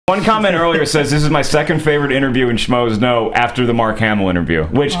One comment earlier says this is my second favorite interview in Schmoes Know after the Mark Hamill interview,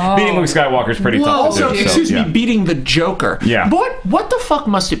 which beating Luke Skywalker is pretty tough to do. Also, excuse me, beating the Joker. Yeah. But what the fuck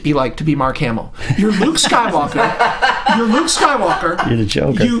must it be like to be Mark Hamill? You're Luke Skywalker. You're Luke Skywalker. You're the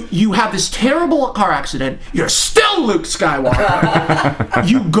Joker. You have this terrible car accident. You're still Luke Skywalker.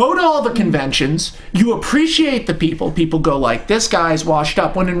 You go to all the conventions. You appreciate the people. People go like, this guy's washed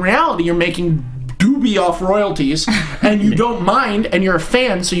up. When in reality, you're making doobie off royalties, and you don't mind, and you're a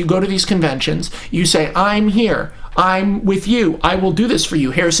fan, so you go to these conventions. You say, I'm here. I'm with you. I will do this for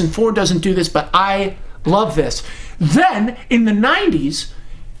you. Harrison Ford doesn't do this, but I love this. Then, in the 90s,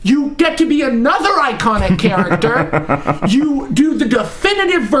 you get to be another iconic character. You do the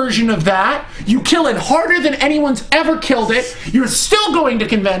definitive version of that. You kill it harder than anyone's ever killed it. You're still going to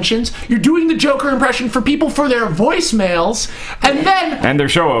conventions. You're doing the Joker impression for people for their voicemails. And their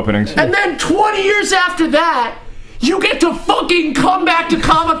show openings. And then 20 years after that, you get to fucking come back to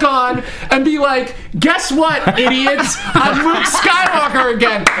Comic-Con and be like, guess what, idiots? I'm Luke Skywalker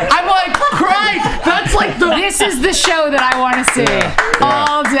again. I'm like, Christ, that's like the... This is the show that I want to see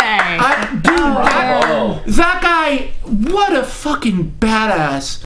all day. Dude, that guy, what a fucking badass.